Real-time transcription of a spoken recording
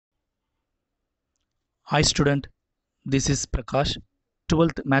Hi student, this is Prakash,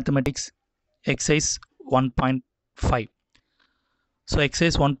 12th Mathematics, exercise 1.5. So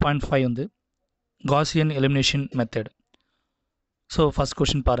exercise 1.5 வந்து Gaussian elimination method. So first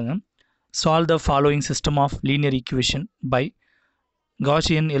question பாருங்க. Solve the following system of linear equation by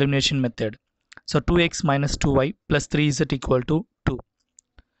Gaussian elimination method. So 2x minus 2y plus 3z equal to 2.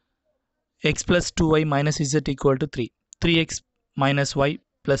 X plus 2y minus z equal to 3. 3x minus y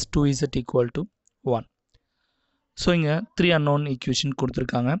plus 2z equal to 1. So இங்கே 3 unknown equation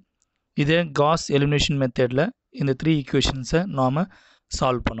கொடுத்துருக்காங்க. இதே Gauss elimination மெத்தடில் இந்த 3 ஈக்குவேஷன்ஸை நாம்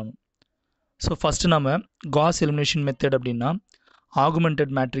solve பண்ணணும். So first நம்ம Gauss elimination method அப்படின்னா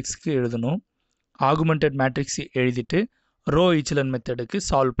augmented மேட்ரிக்ஸ்க்கு எழுதணும். ஆகுமெண்டட் மேட்ரிக்ஸ் எழுதிட்டு ரோ ஈச்சலன் மெத்தடுக்கு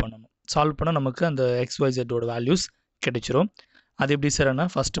சால்வ் பண்ணணும். சால்வ் பண்ணால் நமக்கு அந்த XYZோட வேல்யூஸ் கிடைச்சிரும். அது எப்படி சார்னா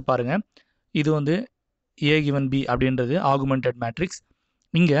ஃபஸ்ட்டு பாருங்கள், இது வந்து A given B அப்படின்றது ஆகுமெண்டட் மேட்ரிக்ஸ்.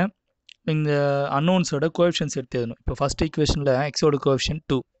 இங்கே இந்த அன்னோன்ஸோட கோஎஃபிஷியன்ட்ஸ் எடுத்து எழுதணும். இப்போ ஃபஸ்ட் ஈக்குவேஷனில் எக்ஸோட coefficient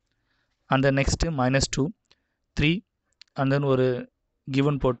 2 and then next -2 3 and then ஒரு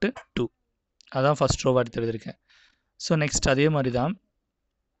கிவன் போட்டு 2, அதான் ஃபஸ்ட் ரோவாக எடுத்து எழுதியிருக்கேன். ஸோ நெக்ஸ்ட் அதே மாதிரி தான்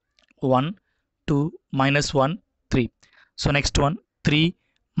 1 2 -1 3. So next one 3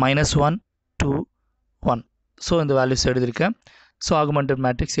 -1 2 1. ஸோ இந்த வேல்யூஸ் எழுதியிருக்கேன். ஸோ ஆகுமெண்டட்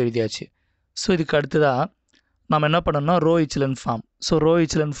மேட்ரிக்ஸ் எழுதியாச்சு. ஸோ இதுக்கு அடுத்ததாக நம்ம என்ன பண்ணணும்னா ரோ ஈச்சலன் ஃபார்ம். ஸோ ரோ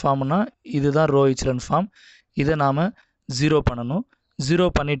ஈச்சலன் ஃபார்ம்னா இதுதான் ரோ ஈச்சலன் ஃபார்ம். இதை நாம் 0 பண்ணணும். 0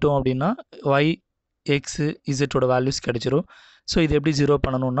 பண்ணிட்டோம் அப்படின்னா y எக்ஸு இசட்டோட வேல்யூஸ் கிடைச்சிரும். ஸோ இது எப்படி 0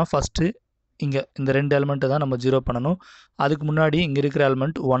 பண்ணணும்னா ஃபஸ்ட்டு இங்கே இந்த 2 எலிமெண்ட்டை தான் நம்ம 0 பண்ணணும். அதுக்கு முன்னாடி இங்கே இருக்கிற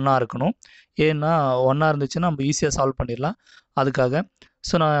எலிமெண்ட் 1ஆக இருக்கணும். ஏன்னா 1ஆக இருந்துச்சுன்னா நம்ம ஈஸியாக சால்வ் பண்ணிடலாம். அதுக்காக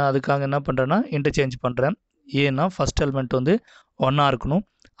ஸோ நான் அதுக்காக என்ன பண்ணுறேன்னா இன்டர்சேஞ்ச் பண்ணுறேன். ஏன்னா ஃபஸ்ட் எலிமெண்ட் வந்து 1ஆக இருக்கணும்.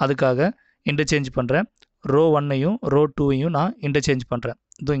 அதுக்காக இன்டர்சேஞ்ச் பண்ணுறேன். ரோ 1ஐயும் ரோ 2ஐயும் நான் இன்டர்சேஞ்ச் பண்ணுறேன்.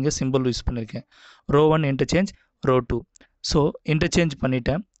 இதுவும் இங்கே சிம்பிள் யூஸ் பண்ணியிருக்கேன். Row 1 interchange row 2. So interchange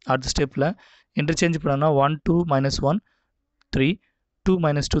பண்ணிவிட்டேன். அடுத்த ஸ்டெப்பில் இன்டர்சேஞ்ச் பண்ணோன்னா 1 2 -1 3 2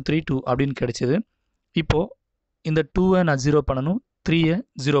 -2 3 2 அப்படின்னு கிடைச்சிது. இப்போது இந்த 2ஐ நான் 0 பண்ணணும், 3ஐ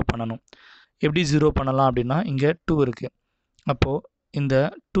 0 பண்ணணும். எப்படி 0 பண்ணலாம் அப்படின்னா இங்கே 2 இருக்குது. அப்போது இந்த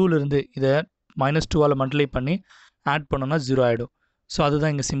 2லேருந்து இதை -2ஆல் மல்டிப்ளை பண்ணி ஆட் பண்ணோன்னா 0 ஆகிடும். ஸோ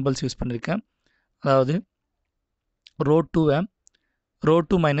அதுதான் இங்கே சிம்பிள்ஸ் யூஸ் பண்ணியிருக்கேன். அதாவது ரோ 2ஐ row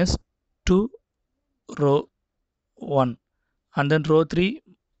 2 -2 row 1 and then row 3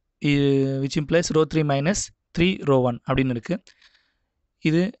 which implies row 3 -3 row 1 அப்படின்னு இருக்குது.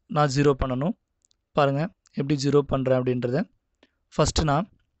 இது நான் 0 பண்ணணும். பாருங்கள் எப்படி 0 பண்ணுறேன் அப்படின்றத. ஃபஸ்ட்டு நான்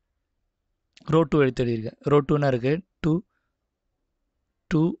ரோ 2 எடுத்து எழுதியிருக்கேன். ரோ 2னா இருக்குது 2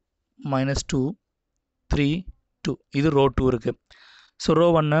 2 -2 3 2. இது ரோ 2 இருக்குது. ஸோ ரோ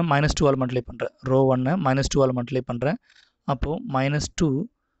 1ஐ -2ஆல் மல்டிப்ளை பண்ணுறேன். ரோ 1ஐ -2ஆல் மல்டிப்ளை பண்ணுறேன். அப்போது -2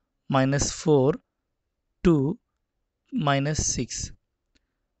 -4 2 -6.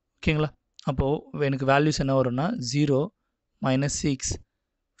 ஓகேங்களா? அப்போது எனக்கு வேல்யூஸ் என்ன வரும்னா 0 -6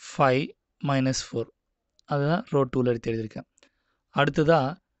 5 -4. அதுதான் ரோ 2ல் எடுத்து எழுதியிருக்கேன்.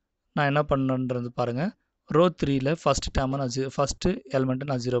 அடுத்ததாக நான் என்ன பண்ணுன்றது பாருங்கள். ரோ 3ல் ஃபஸ்ட்டு டேர்மை நான் ஃபஸ்ட்டு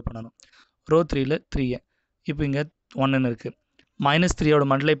எலிமெண்ட்டை நான் 0 பண்ணணும். ரோ 3ல் 3. இப்போ இங்கே 1ன்னு இருக்குது. -3யோட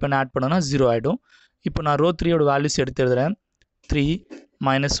மல்டிப்ளை பண்ணி ஆட் பண்ணோன்னா 0 ஆகிடும். இப்போ நான் ரோ 3யோட வேல்யூஸ் எடுத்து எழுதுகிறேன். 3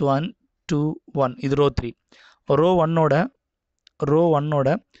 -1 2 1. இது ரோ 3. ரோ 1ஓட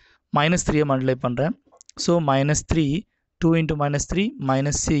 -3ஐ மல்டிப்ளை பண்ணுறேன். ஸோ -3 2 × -3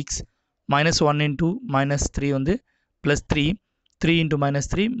 -6 -1 × -3 வந்து +3 3 ×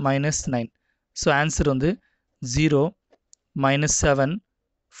 -3 -9. ஸோ ஆன்சர் வந்து 0 -7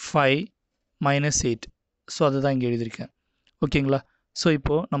 5 -8. ஸோ அதுதான் இங்கே எழுதியிருக்கேன். ஓகேங்களா? ஸோ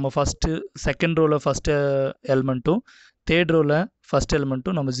இப்போது நம்ம first second ரோவில் first எலிமெண்ட்டும் third ரோவில் first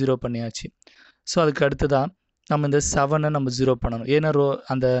எலிமெண்ட்டும் நம்ம 0 பண்ணியாச்சு. ஸோ அதுக்கு அடுத்ததாக நம்ம இந்த 7ஐ நம்ம 0 பண்ணணும். ஏன்னா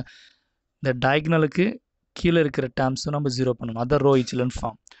இந்த டயக்னலுக்கு கீழே இருக்கிற டேர்ம்ஸும் நம்ம 0 பண்ணணும். அதான் ரோ ஈச்சலன்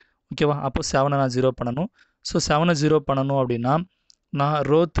ஃபார்ம். ஓகேவா? அப்போ 7ஐ நான் 0 பண்ணணும். ஸோ 7ஐ 0 பண்ணணும் அப்படின்னா நான்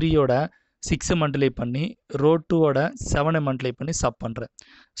ரோ 3யோட 6ஐ மல்டிப்ளை பண்ணி ரோ 2ஓட 7ஐ மல்டிப்ளை பண்ணி சப் பண்ணுறேன்.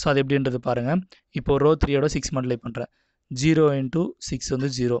 ஸோ அது எப்படின்றது பாருங்கள். இப்போது ரோ 3யோட 6 மல்டிப்ளை பண்ணுறேன். 0 × 6 வந்து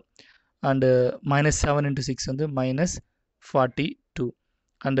 0 அண்டு -7 × 6 வந்து -42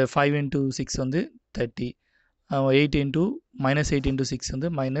 அண்டு 5 × 6 வந்து 30 8 × 6 வந்து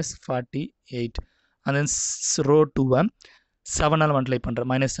 -48 அண்ட் தென் ரோ 2ஐ 7ஆல் மல்டிப்ளை பண்ணுறேன்.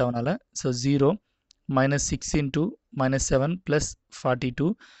 -7ஆல். ஸோ 0 -6 × -7 +42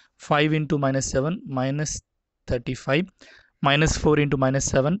 5 × -7 -35 -4 ×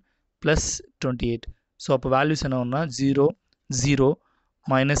 -7 +28. ஸோ அப்போ வேல்யூஸ் என்ன ஒன்றா 0 0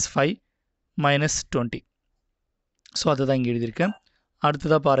 -5 -20. ஸோ அதை தான் இங்கே எழுதியிருக்கேன்.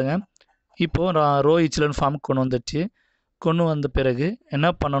 அடுத்ததாக பாருங்கள் இப்போது நான் ரோ ஈச்லன் ஃபார்ம் கொண்டு வந்த பிறகு என்ன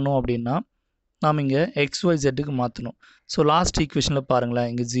பண்ணணும் அப்படின்னா நாம் இங்கே XYZக்கு மாற்றணும். ஸோ லாஸ்ட் ஈக்குவேஷனில் பாருங்களேன்,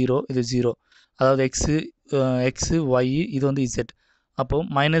 இங்கே 0 இது 0, அதாவது எக்ஸு ஒய் இது வந்து இசட். அப்போது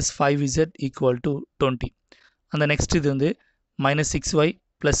 -5z ஈக்குவல் டு 20. அந்த நெக்ஸ்ட் இது வந்து -6y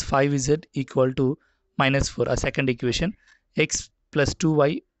 + 5z equal to -4 second equation. X +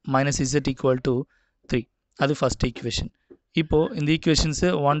 2y - z equal to 3 அது ஃபஸ்ட் ஈக்குவேஷன். இப்போது இந்த ஈக்குவேஷன்ஸு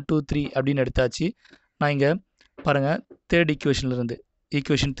 1 2 3 அப்படின்னு எடுத்தாச்சு. நான் இங்கே பாருங்கள் தேர்ட் ஈக்குவேஷன்லேருந்து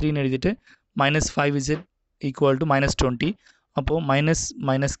ஈக்குவேஷன் 3ன்னு எழுதிட்டு -5z ஈக்குவல் டு -20. அப்போது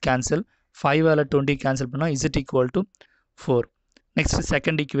மைனஸ் கேன்சல், 5ஆல் 20 கேன்சல் பண்ணால் z equal to 4. Next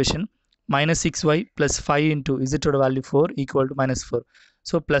second equation -6y + 5 into z value 4 equal to -4.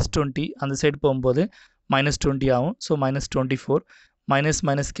 So +20 அந்த சைடு போகும்போது -20 ஆகும். ஸோ -24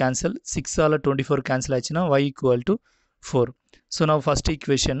 மைனஸ் கேன்சல், 6ஆல் 24 கேன்சல் ஆச்சுன்னா y equal to 4. So now first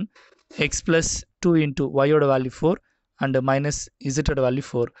equation x plus 2 into y ஓட value 4 and minus z ஓட value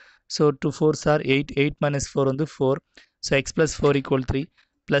 4. So 2 4s are 8, 8 minus 4 வந்து 4. So x plus 4 equal 3,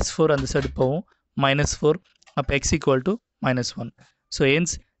 plus 4 அந்த side போகும் -4. அப்போ x equal to -1. So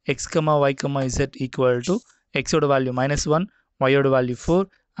hence x, y, z equal to x ஓட value -1, y ஓட value 4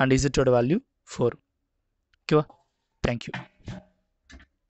 and z ஓட value 4. ஓகேவா? Thank you.